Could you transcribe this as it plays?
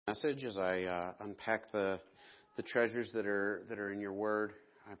message as I unpack the treasures that are in your word.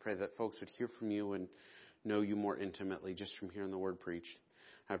 I pray that folks would hear from you and know you more intimately just from hearing the word preached.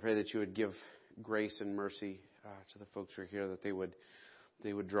 I pray that you would give grace and mercy to the folks who are here, that they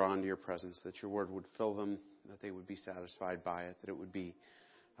would draw into your presence, that your word would fill them, that they would be satisfied by it, that it would be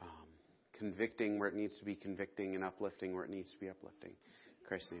convicting where it needs to be convicting and uplifting where it needs to be uplifting. In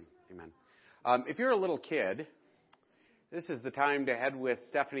Christ's name, amen. If you're a little kid, this is the time to head with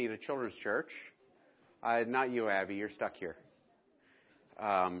Stephanie to Children's Church. Not you, Abby. You're stuck here.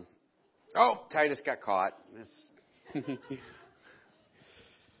 Titus got caught.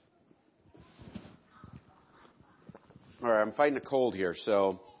 All right, I'm fighting a cold here,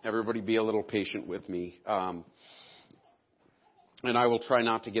 so everybody be a little patient with me. And I will try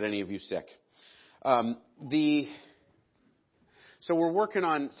not to get any of you sick. So we're working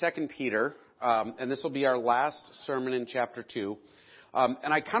on 2 Peter. And this will be our last sermon in chapter 2.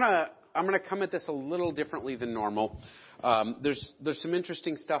 And I'm going to come at this a little differently than normal. There's some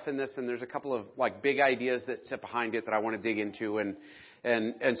interesting stuff in this, and there's a couple of big ideas that sit behind it that I want to dig into.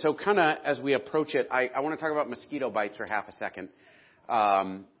 And so kind of as we approach it, I want to talk about mosquito bites for half a second.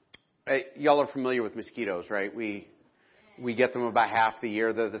 Y'all are familiar with mosquitoes, right? We get them about half the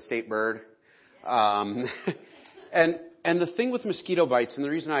year. They're the state bird. And the thing with mosquito bites, and the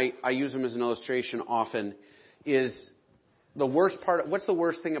reason I use them as an illustration often, is the worst part. What's the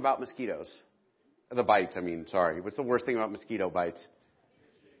worst thing about mosquitoes? The bites, sorry. What's the worst thing about mosquito bites?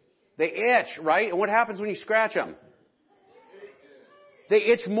 They itch, right? And what happens when you scratch them? They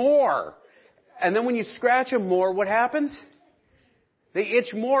itch more. And then when you scratch them more, what happens? They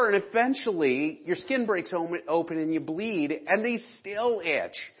itch more, and eventually your skin breaks open and you bleed, and they still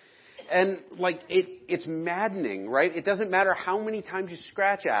itch. And it's maddening, right? It doesn't matter how many times you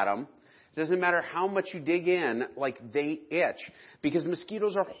scratch at them. It doesn't matter how much you dig in, they itch. Because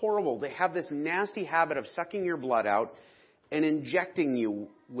mosquitoes are horrible. They have this nasty habit of sucking your blood out and injecting you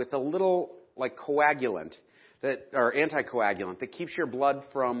with a little coagulant or anticoagulant that keeps your blood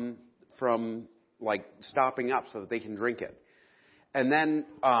from stopping up so that they can drink it. And then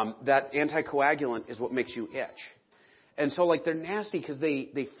that anticoagulant is what makes you itch. And so, they're nasty because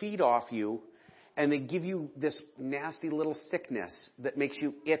they feed off you, and they give you this nasty little sickness that makes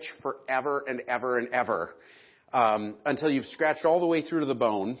you itch forever and ever and ever until you've scratched all the way through to the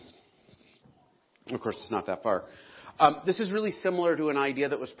bone. Of course, it's not that far. This is really similar to an idea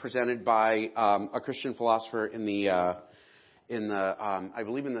that was presented by a Christian philosopher in the I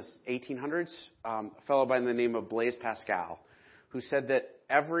believe in the 1800s, a fellow by the name of Blaise Pascal, who said that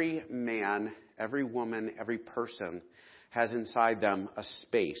every man, every woman, every person has inside them a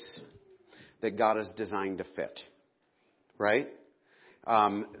space that God has designed to fit, right?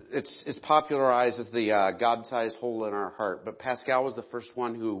 It's popularized as the God-sized hole in our heart, but Pascal was the first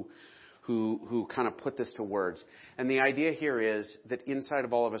one who kind of put this to words. And the idea here is that inside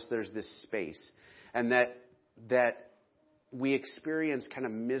of all of us there's this space, and that we experience kind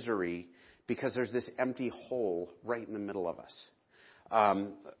of misery because there's this empty hole right in the middle of us.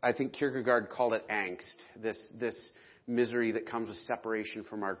 I think Kierkegaard called it angst, this misery that comes with separation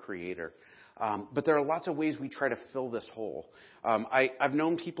from our Creator. But there are lots of ways we try to fill this hole. I've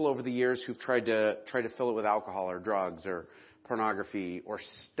known people over the years who've tried to fill it with alcohol or drugs or pornography or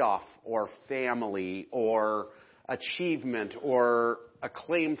stuff or family or achievement or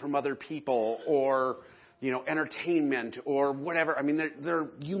acclaim from other people or entertainment or whatever. They're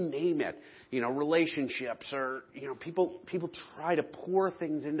you name it. Relationships or people try to pour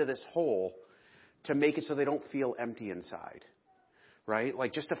things into this hole to make it so they don't feel empty inside, right?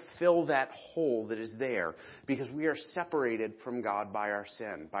 Just to fill that hole that is there, because we are separated from God by our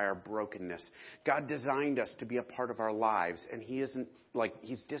sin, by our brokenness. God designed us to be a part of our lives, and He isn't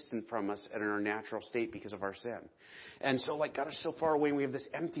He's distant from us in our natural state because of our sin. And so God is so far away, and we have this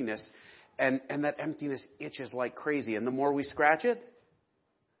emptiness, and that emptiness itches like crazy. And the more we scratch it,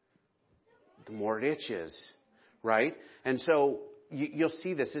 the more it itches, right? And so you'll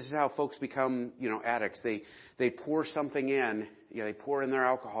see this. This is how folks become, addicts. They pour something in, they pour in their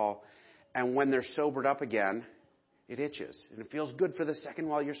alcohol, and when they're sobered up again, it itches. And it feels good for the second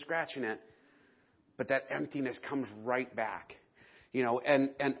while you're scratching it, but that emptiness comes right back.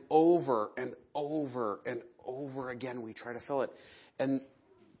 And over and over and over again we try to fill it. And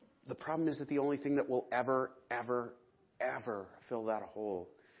the problem is that the only thing that will ever, ever, ever fill that hole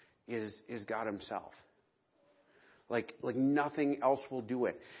is God Himself. Nothing else will do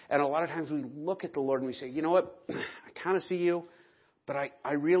it. And a lot of times we look at the Lord and we say, you know what, I kind of see you, but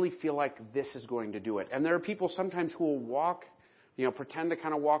I really feel like this is going to do it. And there are people sometimes who will walk, pretend to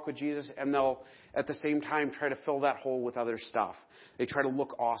kind of walk with Jesus, and they'll, at the same time, try to fill that hole with other stuff. They try to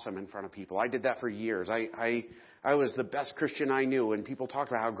look awesome in front of people. I did that for years. I was the best Christian I knew, and people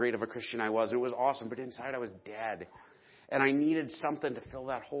talked about how great of a Christian I was. It was awesome, but inside I was dead. And I needed something to fill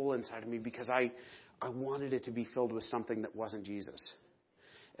that hole inside of me because I wanted it to be filled with something that wasn't Jesus.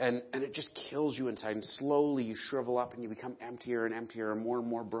 And it just kills you inside, and slowly you shrivel up and you become emptier and emptier and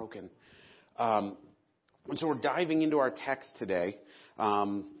more broken. And so we're diving into our text today.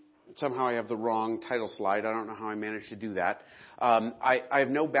 Somehow I have the wrong title slide. I don't know how I managed to do that. I have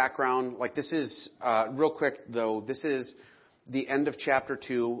no background. Like, this is, real quick though, this is the end of chapter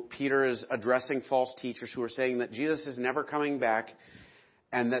 2. Peter is addressing false teachers who are saying that Jesus is never coming back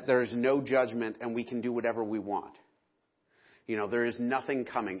and that there's no judgment and we can do whatever we want. There is nothing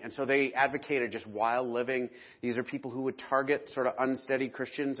coming. And so they advocated just wild living. These are people who would target sort of unsteady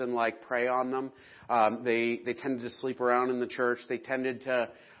Christians and prey on them. They tended to sleep around in the church. They tended to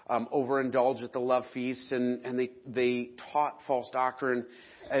overindulge at the love feasts, and they taught false doctrine,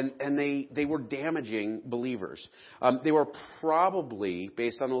 and they were damaging believers. They were probably,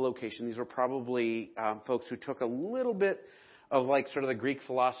 based on the location, these were probably folks who took a little bit of sort of the Greek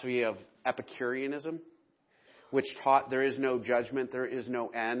philosophy of Epicureanism, which taught there is no judgment, there is no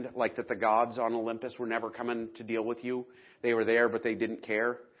end, that the gods on Olympus were never coming to deal with you. They were there, but they didn't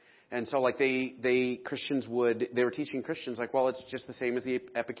care. And so Christians they were teaching Christians well, it's just the same as the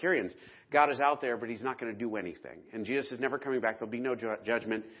Epicureans. God is out there, but he's not going to do anything. And Jesus is never coming back. There'll be no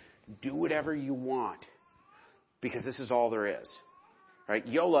judgment. Do whatever you want because this is all there is. Right?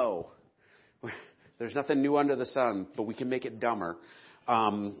 YOLO. There's nothing new under the sun, but we can make it dumber.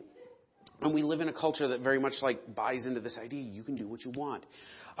 And we live in a culture that very much buys into this idea. You can do what you want.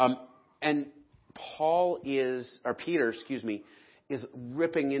 And Peter, is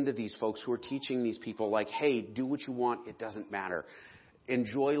ripping into these folks who are teaching these people hey, do what you want. It doesn't matter.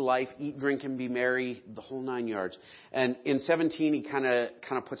 Enjoy life, eat, drink, and be merry, the whole 9 yards. And in 17, he kind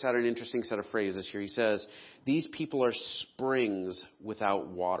of puts out an interesting set of phrases here. He says, these people are springs without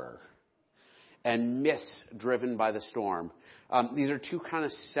water and mists driven by the storm. These are two kind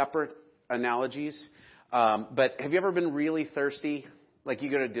of separate analogies. But have you ever been really thirsty?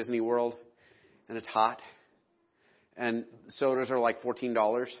 You go to Disney World and it's hot and sodas are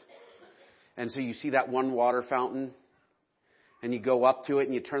 $14. And so you see that one water fountain and you go up to it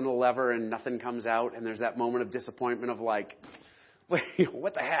and you turn the lever and nothing comes out. And there's that moment of disappointment of wait,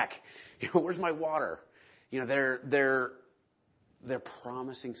 what the heck? Where's my water? They're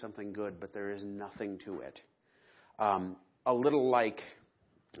promising something good, but there is nothing to it. A little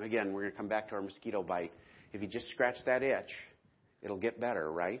again, we're going to come back to our mosquito bite. If you just scratch that itch, it'll get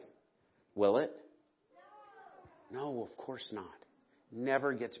better, right? Will it? No, of course not.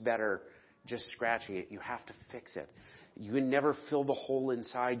 Never gets better just scratching it. You have to fix it. You can never fill the hole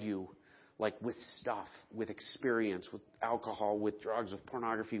inside you with stuff, with experience, with alcohol, with drugs, with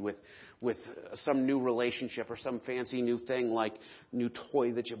pornography, with some new relationship or some fancy new thing new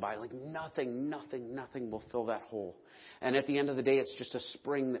toy that you buy. Nothing will fill that hole. And at the end of the day, it's just a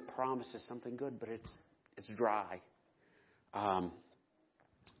spring that promises something good, but it's dry.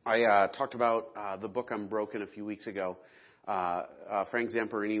 I talked about the book Unbroken a few weeks ago. Frank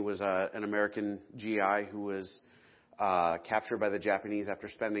Zamperini was an American GI who was captured by the Japanese after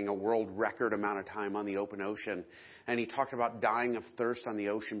spending a world record amount of time on the open ocean. And he talked about dying of thirst on the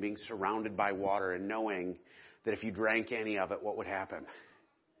ocean, being surrounded by water and knowing that if you drank any of it, what would happen?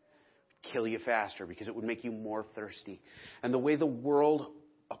 Kill you faster because it would make you more thirsty. And the way the world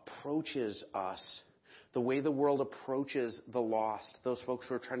approaches us, the way the world approaches the lost, those folks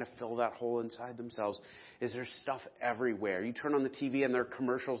who are trying to fill that hole inside themselves, is there's stuff everywhere. You turn on the TV and there are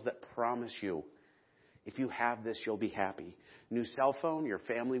commercials that promise you, if you have this, you'll be happy. New cell phone, your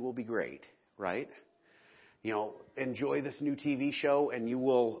family will be great, right? Enjoy this new TV show and you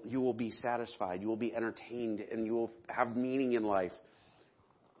will be satisfied. You will be entertained and you will have meaning in life.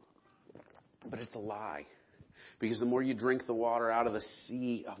 But it's a lie. Because the more you drink the water out of the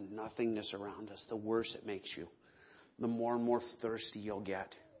sea of nothingness around us, the worse it makes you. The more and more thirsty you'll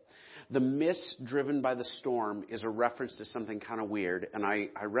get. The mist driven by the storm is a reference to something kind of weird. And I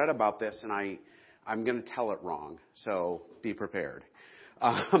read about this and I'm going to tell it wrong. So be prepared.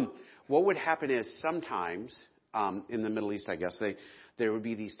 What would happen is sometimes in the Middle East, I guess, there would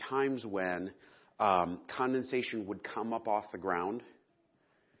be these times when condensation would come up off the ground.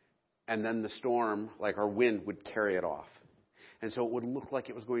 And then the storm, our wind, would carry it off. And so it would look like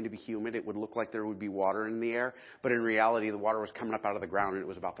it was going to be humid. It would look like there would be water in the air. But in reality, the water was coming up out of the ground and it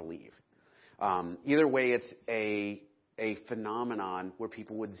was about to leave. Either way, it's a phenomenon where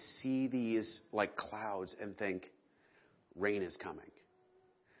people would see these clouds and think, rain is coming.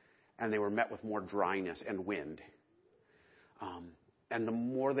 And they were met with more dryness and wind. And the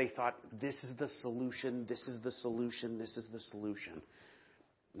more they thought, this is the solution, this is the solution, this is the solution,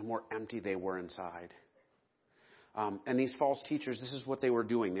 the more empty they were inside. And these false teachers, this is what they were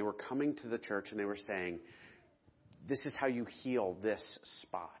doing. They were coming to the church and they were saying, this is how you heal this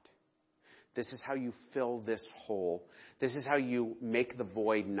spot. This is how you fill this hole. This is how you make the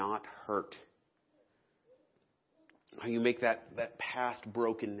void not hurt. How you make that past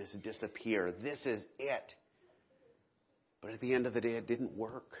brokenness disappear. This is it. But at the end of the day, it didn't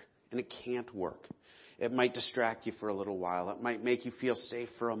work. And it can't work. It might distract you for a little while. It might make you feel safe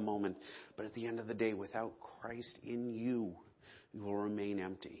for a moment. But at the end of the day, without Christ in you, you will remain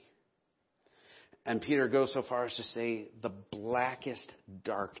empty. And Peter goes so far as to say, the blackest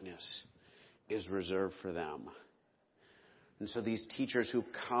darkness is reserved for them. And so these teachers who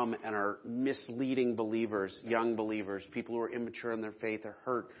come and are misleading believers, young believers, people who are immature in their faith, are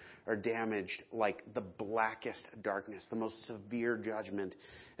hurt, are damaged, like the blackest darkness, the most severe judgment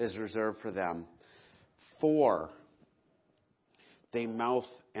is reserved for them. For they mouth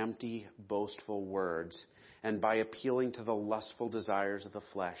empty, boastful words, and by appealing to the lustful desires of the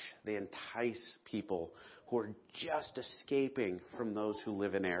flesh, they entice people who are just escaping from those who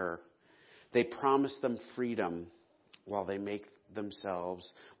live in error. They promise them freedom while they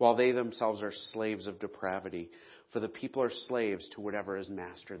themselves are slaves of depravity. For the people are slaves to whatever has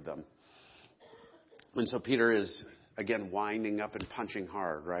mastered them. And so Peter is, again, winding up and punching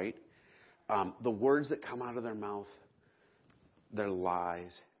hard, right? The words that come out of their mouth, they're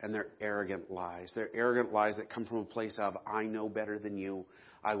lies, and they're arrogant lies. They're arrogant lies that come from a place of, I know better than you.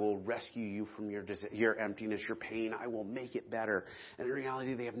 I will rescue you from your emptiness, your pain. I will make it better. And in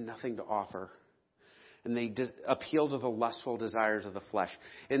reality, they have nothing to offer. And they appeal to the lustful desires of the flesh.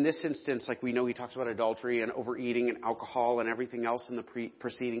 In this instance, like we know, he talks about adultery and overeating and alcohol and everything else in the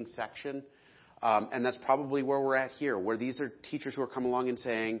preceding section. And that's probably where we're at here, where these are teachers who are coming along and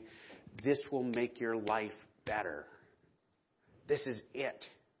saying, this will make your life better. This is it.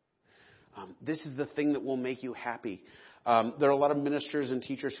 This is the thing that will make you happy. There are a lot of ministers and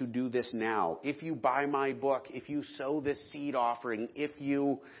teachers who do this now. If you buy my book, if you sow this seed offering, if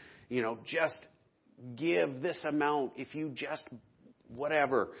you just give this amount, if you just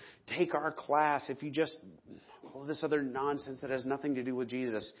whatever, take our class, if you just all this other nonsense that has nothing to do with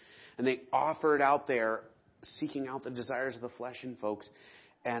Jesus. And they offer it out there, seeking out the desires of the flesh in folks.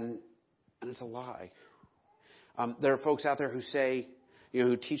 And it's a lie. There are folks out there who say,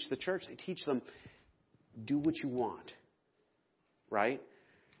 who teach the church, they teach them, do what you want, right?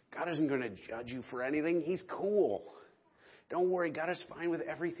 God isn't going to judge you for anything. He's cool. Don't worry, God is fine with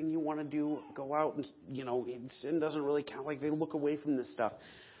everything you want to do. Go out and, sin doesn't really count. Like, they look away from this stuff.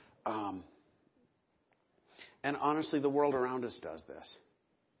 And honestly, the world around us does this.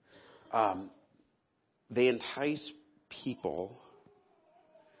 They entice people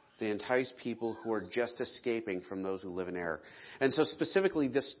who are just escaping from those who live in error. And so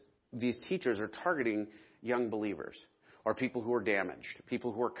specifically, these teachers are targeting young believers or people who are damaged,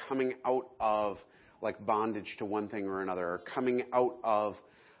 people who are coming out of like bondage to one thing or another, or coming out of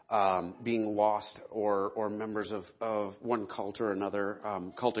being lost or members of one cult or another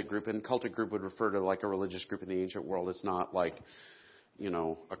cultic group. And cultic group would refer to like a religious group in the ancient world. It's not like,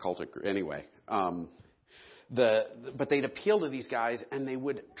 a cultic group. Anyway, but they'd appeal to these guys and they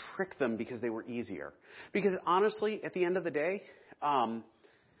would trick them because they were easier. Because honestly, at the end of the day,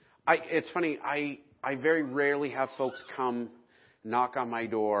 it's funny, I very rarely have folks come knock on my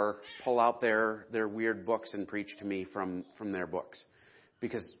door, pull out their weird books and preach to me from their books.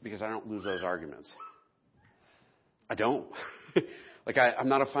 Because I don't lose those arguments. I don't. I'm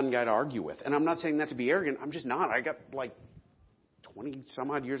not a fun guy to argue with. And I'm not saying that to be arrogant. I'm just not. I got 20 some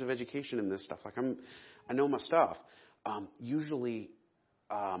odd years of education in this stuff. I know my stuff. Usually,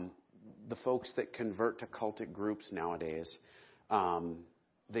 the folks that convert to cultic groups nowadays,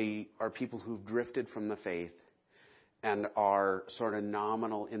 they are people who've drifted from the faith and are sort of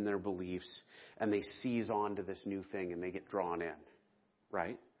nominal in their beliefs, and they seize on to this new thing and they get drawn in,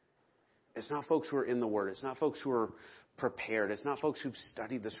 right? It's not folks who are in the Word. It's not folks who are prepared. It's not folks who've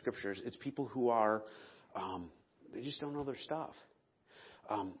studied the Scriptures. It's people who are, they just don't know their stuff.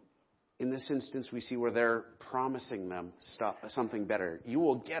 In this instance, we see where they're promising them something better. You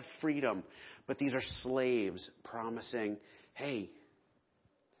will get freedom, but these are slaves promising, hey,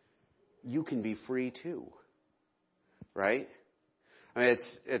 you can be free too. Right? I mean,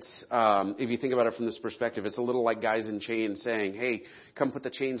 it's if you think about it from this perspective, it's a little like guys in chains saying, hey, come put the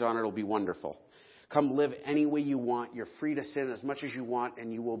chains on, it'll be wonderful. Come live any way you want. You're free to sin as much as you want,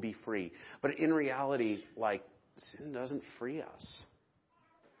 and you will be free. But in reality, sin doesn't free us.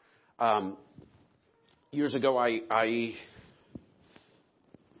 Years ago, I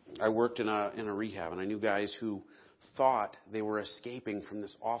worked in a rehab, and I knew guys who thought they were escaping from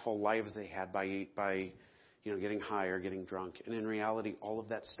this awful lives they had by getting high or getting drunk. And in reality, all of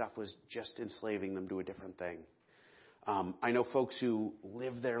that stuff was just enslaving them to a different thing. I know folks who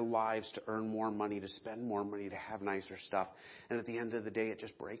live their lives to earn more money, to spend more money, to have nicer stuff. And at the end of the day, it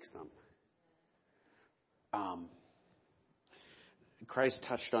just breaks them. Christ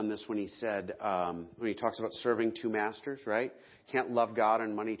touched on this when he said, when he talks about serving two masters, right? Can't love God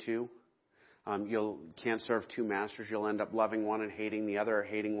and money too. You can't serve two masters. You'll end up loving one and hating the other, or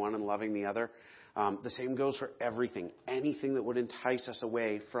hating one and loving the other. The same goes for everything. Anything that would entice us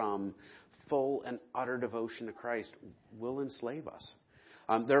away from full and utter devotion to Christ will enslave us.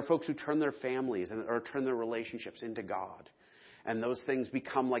 There are folks who turn their families or turn their relationships into God. And those things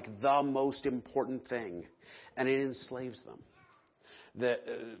become like the most important thing. And it enslaves them.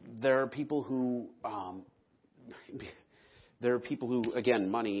 There are people who, again,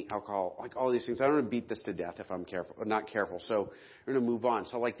 money, alcohol, like all these things. I don't want to beat this to death if I'm not careful. So we're going to move on.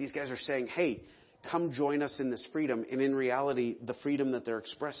 So like these guys are saying, hey, come join us in this freedom. And in reality, the freedom that they're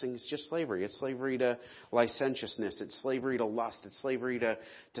expressing is just slavery. It's slavery to licentiousness. It's slavery to lust. It's slavery to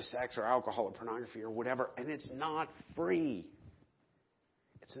sex or alcohol or pornography or whatever. And it's not free.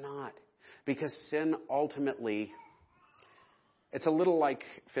 It's not. Because sin ultimately, it's a little like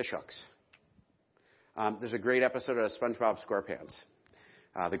fish hooks. There's a great episode of SpongeBob SquarePants,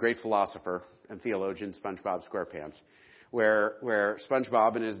 the great philosopher and theologian SpongeBob SquarePants, where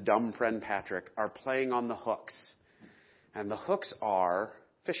SpongeBob and his dumb friend Patrick are playing on the hooks. And the hooks are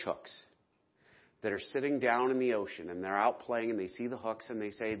fish hooks that are sitting down in the ocean, and they're out playing, and they see the hooks, and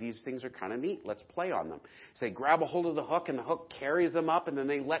they say, these things are kind of neat. Let's play on them. So they grab a hold of the hook, and the hook carries them up, and then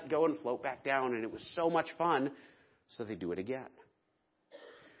they let go and float back down, and it was so much fun, so they do it again.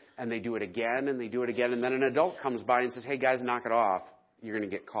 And they do it again, and they do it again, and then an adult comes by and says, hey, guys, knock it off. You're going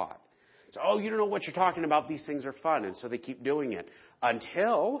to get caught. So, oh, you don't know what you're talking about. These things are fun. And so they keep doing it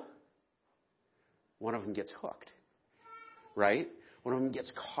until one of them gets hooked, right? One of them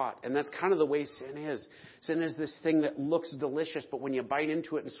gets caught. And that's kind of the way sin is. Sin is this thing that looks delicious, but when you bite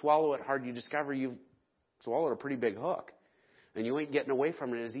into it and swallow it hard, you discover you've swallowed a pretty big hook. And you ain't getting away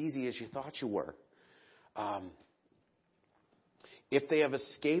from it as easy as you thought you were. If they have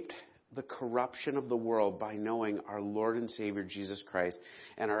escaped the corruption of the world by knowing our Lord and Savior Jesus Christ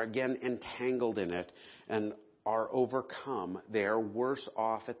and are again entangled in it and are overcome, they are worse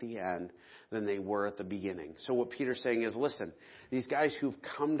off at the end than they were at the beginning. So what Peter's saying is, listen, these guys who've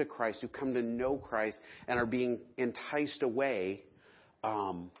come to Christ, who've come to know Christ and are being enticed away,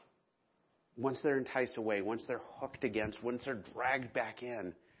 once they're enticed away, once they're hooked against, once they're dragged back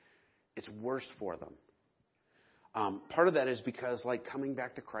in, it's worse for them. Part of that is because, like, coming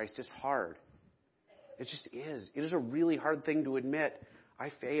back to Christ is hard. It just is. It is a really hard thing to admit,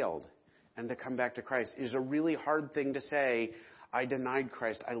 I failed, and to come back to Christ. It is a really hard thing to say, I denied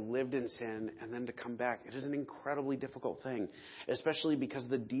Christ, I lived in sin, and then to come back. It is an incredibly difficult thing, especially because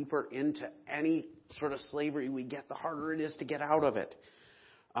the deeper into any sort of slavery we get, the harder it is to get out of it.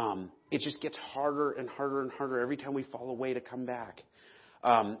 It just gets harder and harder and harder every time we fall away to come back.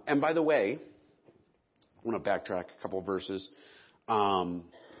 And by the way, I want to backtrack a couple of verses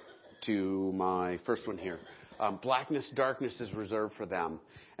to my first one here. Blackness, darkness is reserved for them.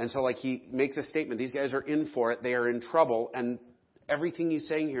 And so, like, he makes a statement. These guys are in for it. They are in trouble. And everything he's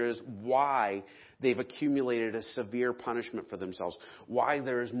saying here is why they've accumulated a severe punishment for themselves, why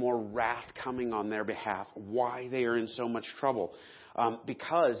there is more wrath coming on their behalf, why they are in so much trouble.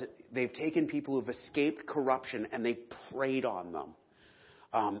 Because they've taken people who've escaped corruption and they've preyed on them.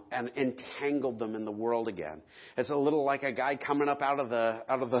 And entangled them in the world again. It's a little like a guy coming up out of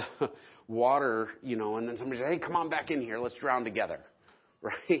the water, and then somebody says, hey, come on back in here, let's drown together,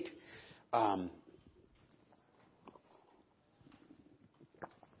 right?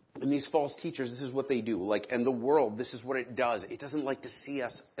 And these false teachers, this is what they do. And the world, this is what it does. It doesn't like to see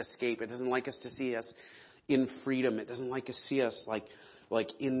us escape. It doesn't like us to see us in freedom. It doesn't like to see us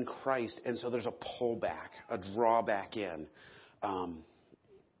like in Christ. And so there's a pullback, a drawback in.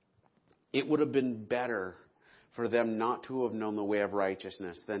 It would have been better for them not to have known the way of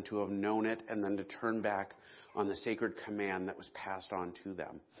righteousness than to have known it and then to turn back on the sacred command that was passed on to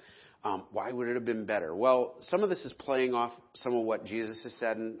them. Why would it have been better? Well, some of this is playing off some of what Jesus has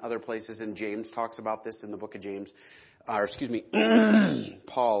said in other places, and James talks about this in the book of James,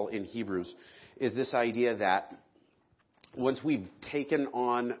 Paul in Hebrews, is this idea that once we've taken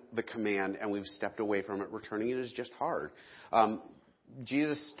on the command and we've stepped away from it, returning it is just hard.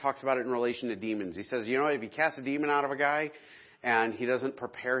 Jesus talks about it in relation to demons. He says, if you cast a demon out of a guy and he doesn't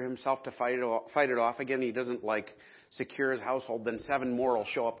prepare himself to fight it off again, he doesn't secure his household, then 7 more will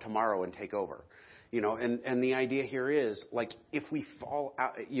show up tomorrow and take over. And the idea here is if we fall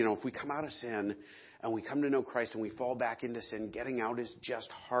out, if we come out of sin and we come to know Christ and we fall back into sin, getting out is just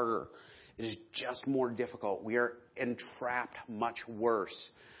harder. It is just more difficult. We are entrapped much worse.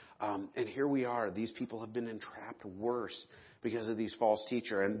 And here we are. These people have been entrapped worse because of these false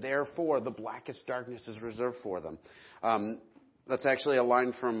teachers. And therefore, the blackest darkness is reserved for them. That's actually a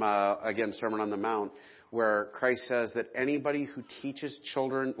line from, again, Sermon on the Mount, where Christ says that anybody who teaches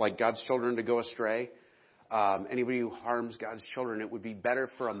children, God's children, to go astray, anybody who harms God's children, it would be better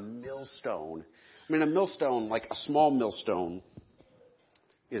for a millstone. I mean, a millstone, a small millstone,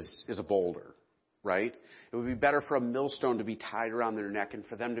 is a boulder, right? It would be better for a millstone to be tied around their neck and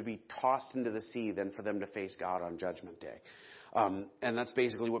for them to be tossed into the sea than for them to face God on Judgment Day. And that's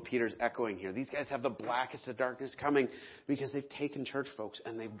basically what Peter's echoing here. These guys have the blackest of darkness coming because they've taken church folks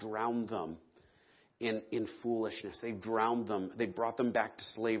and they've drowned them in foolishness. They've drowned them. They've brought them back to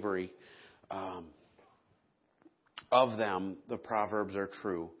slavery. Of them, the Proverbs are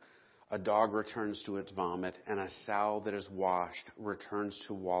true. A dog returns to its vomit, and a sow that is washed returns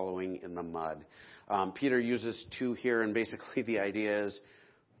to wallowing in the mud. Peter uses 2 here, and basically the idea is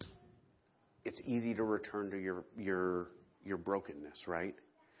it's easy to return to your brokenness, right?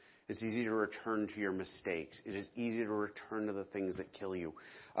 It's easy to return to your mistakes. It is easy to return to the things that kill you.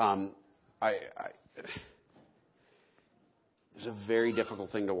 It's a very difficult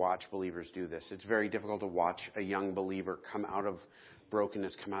thing to watch believers do this. It's very difficult to watch a young believer come out of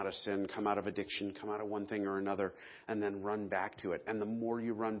brokenness, come out of sin, come out of addiction, come out of one thing or another, and then run back to it. And the more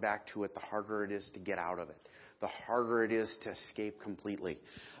you run back to it, the harder it is to get out of it. The harder it is to escape completely.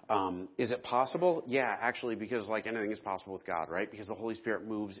 Is it possible? Yeah, actually, because anything is possible with God, right? Because the Holy Spirit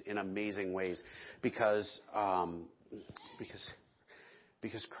moves in amazing ways. Because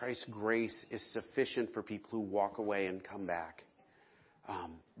Christ's grace is sufficient for people who walk away and come back.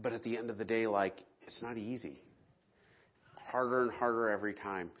 But at the end of the day, it's not easy. Harder and harder every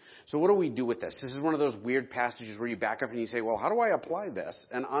time. So what do we do with this? This is one of those weird passages where you back up and you say, well, how do I apply this?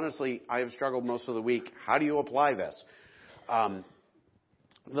 And honestly, I have struggled most of the week. How do you apply this?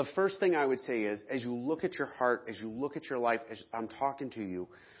 The first thing I would say is, as you look at your heart, as you look at your life, as I'm talking to you,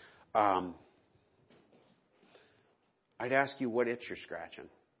 I'd ask you what itch you're scratching,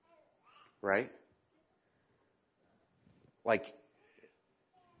 right?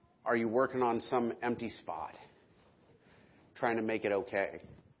 Are you working on some empty spot, trying to make it okay?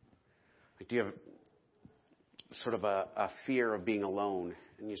 Do you have sort of a fear of being alone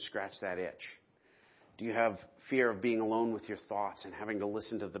and you scratch that itch? Do you have fear of being alone with your thoughts and having to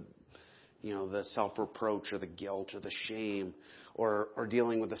listen to the self-reproach or the guilt or the shame or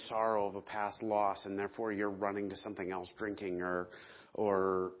dealing with the sorrow of a past loss, and therefore you're running to something else, drinking or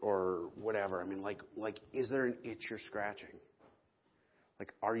whatever? I mean, is there an itch you're scratching?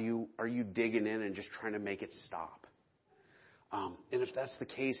 Are you digging in and just trying to make it stop? And if that's the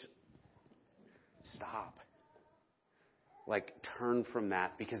case, stop. Turn from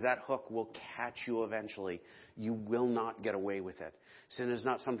that, because that hook will catch you eventually. You will not get away with it. Sin is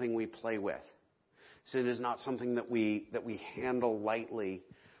not something we play with. Sin is not something that we handle lightly.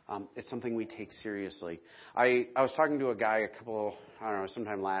 It's something we take seriously. I was talking to a guy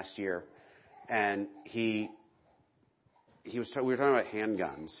sometime last year, and we were talking about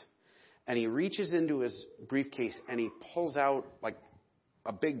handguns, and he reaches into his briefcase and he pulls out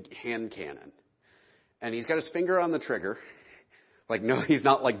a big hand cannon, and he's got his finger on the trigger. No, he's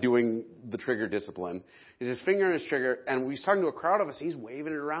not doing the trigger discipline. He's his finger on his trigger, and he's talking to a crowd of us. He's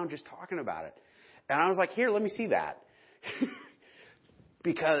waving it around, just talking about it. And I was like, here, let me see that.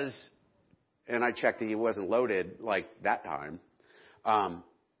 And I checked that he wasn't loaded that time.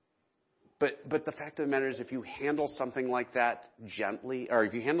 But the fact of the matter is, if you handle something like that gently, or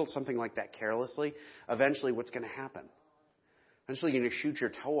if you handle something like that carelessly, eventually what's going to happen? Eventually you're going to shoot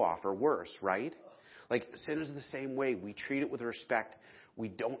your toe off, or worse, right? Sin is the same way. We treat it with respect. We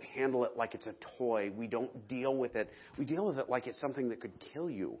don't handle it like it's a toy. We don't deal with it. We deal with it like it's something that could kill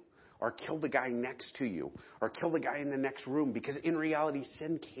you, or kill the guy next to you, or kill the guy in the next room. Because in reality,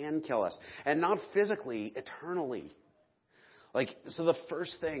 sin can kill us. And not physically, eternally. So the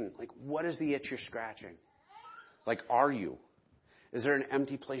first thing, what is the itch you're scratching? Are you? Is there an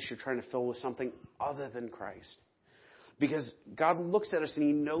empty place you're trying to fill with something other than Christ? Because God looks at us and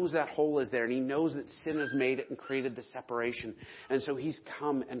He knows that hole is there, and He knows that sin has made it and created the separation. And so He's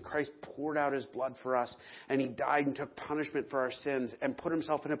come, and Christ poured out His blood for us, and He died and took punishment for our sins and put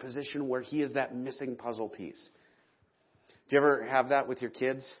Himself in a position where He is that missing puzzle piece Do you ever have that with your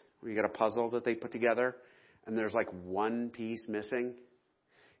kids, where you got a puzzle that they put together, and there's like one piece missing?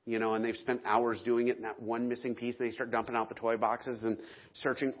 And they've spent hours doing it, and that one missing piece, and they start dumping out the toy boxes and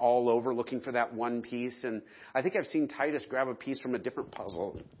searching all over looking for that one piece. And I think I've seen Titus grab a piece from a different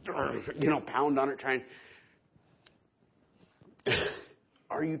puzzle, pound on it, trying.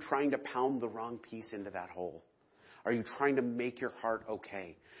 Are you trying to pound the wrong piece into that hole? Are you trying to make your heart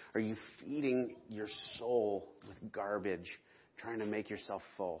okay? Are you feeding your soul with garbage, trying to make yourself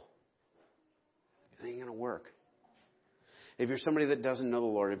full? It ain't going to work. If you're somebody that doesn't know the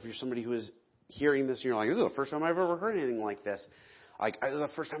Lord, if you're somebody who is hearing this and you're like, this is the first time I've ever heard anything like this. This is the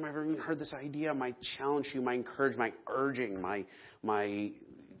first time I've ever even heard this idea. My challenge to you, my encouragement, my urging, my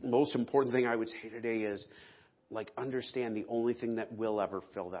most important thing I would say today is, understand the only thing that will ever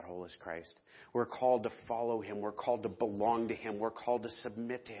fill that hole is Christ. We're called to follow Him. We're called to belong to Him. We're called to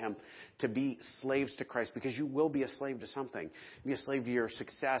submit to Him, to be slaves to Christ, because you will be a slave to something. You'll be a slave to your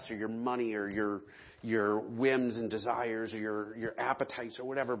success or your money or your whims and desires or your appetites or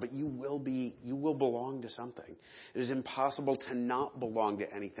whatever, but you will belong to something. It is impossible to not belong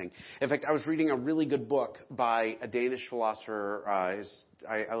to anything. In fact, I was reading a really good book by a Danish philosopher.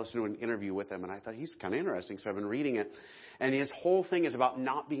 I listened to an interview with him, and I thought he's kind of interesting, so I've been reading it. And his whole thing is about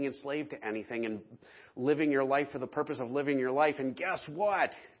not being enslaved to anything and living your life for the purpose of living your life. And guess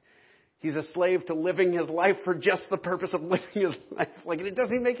what? He's a slave to living his life for just the purpose of living his life. And it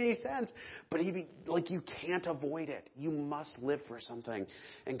doesn't make any sense. But you can't avoid it. You must live for something.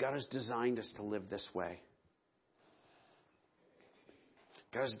 And God has designed us to live this way.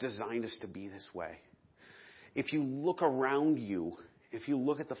 God has designed us to be this way. If you look around you, if you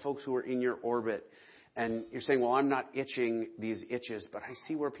look at the folks who are in your orbit, and you're saying, well, I'm not itching these itches, but I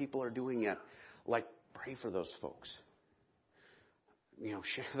see where people are doing it. Pray for those folks.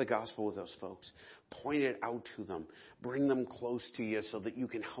 Share the gospel with those folks. Point it out to them. Bring them close to you so that you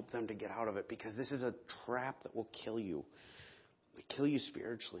can help them to get out of it, because this is a trap that will kill you. It'll kill you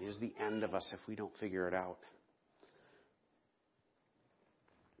spiritually. Is the end of us if we don't figure it out.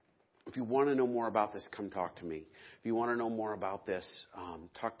 If you want to know more about this, come talk to me. If you want to know more about this,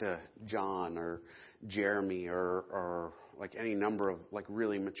 talk to John or Jeremy or any number of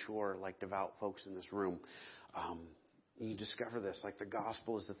really mature, devout folks in this room. You discover this, the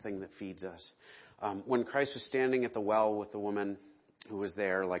gospel is the thing that feeds us. When Christ was standing at the well with the woman who was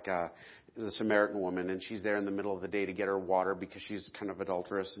there, the Samaritan woman, and she's there in the middle of the day to get her water because she's kind of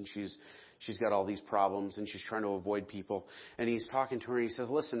adulterous and she's got all these problems and she's trying to avoid people. And he's talking to her and he says,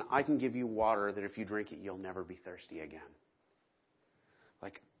 listen, I can give you water that if you drink it, you'll never be thirsty again.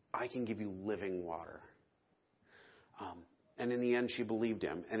 I can give you living water. And in the end, she believed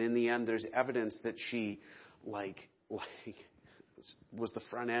him. And in the end, there's evidence that she, was the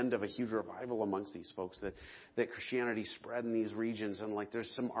front end of a huge revival amongst these folks, that Christianity spread in these regions. And there's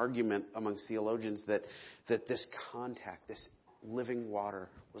some argument amongst theologians that this contact, this living water,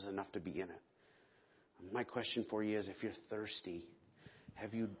 was enough to be in it. My question for you is, if you're thirsty,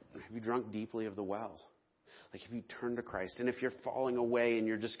 have you drunk deeply of the well? Have you turned to Christ? And if you're falling away and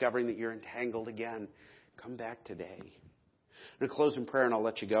you're discovering that you're entangled again, come back today. I'm going to close in prayer and I'll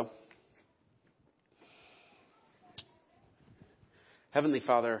let you go. Heavenly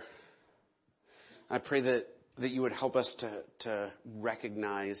Father, I pray that you would help us to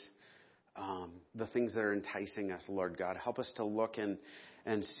recognize the things that are enticing us, Lord God. Help us to look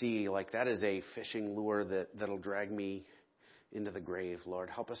and see, that is a fishing lure that'll drag me into the grave, Lord.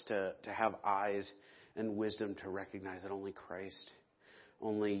 Help us to have eyes and wisdom to recognize that only Christ,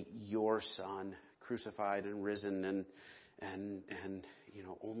 only your Son, crucified and risen, and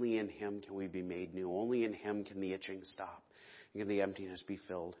only in Him can we be made new. Only in Him can the itching stop. Can the emptiness be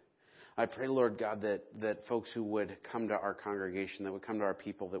filled? I pray, Lord God, that folks who would come to our congregation, that would come to our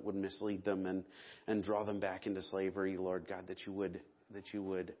people, that would mislead them and draw them back into slavery, Lord God, that you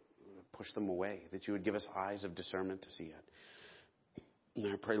would push them away, that you would give us eyes of discernment to see it.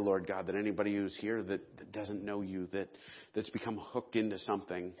 And I pray, Lord God, that anybody who's here that doesn't know you, that's become hooked into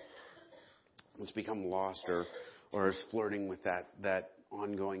something, that's become lost or is flirting with that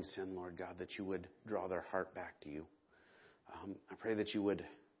ongoing sin, Lord God, that you would draw their heart back to you. I pray that you would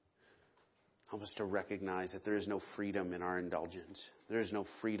help us to recognize that there is no freedom in our indulgence. There is no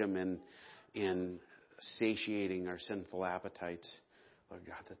freedom in satiating our sinful appetites. Lord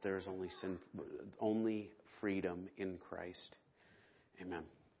God, that there is only freedom in Christ. Amen.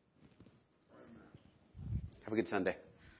 Have a good Sunday.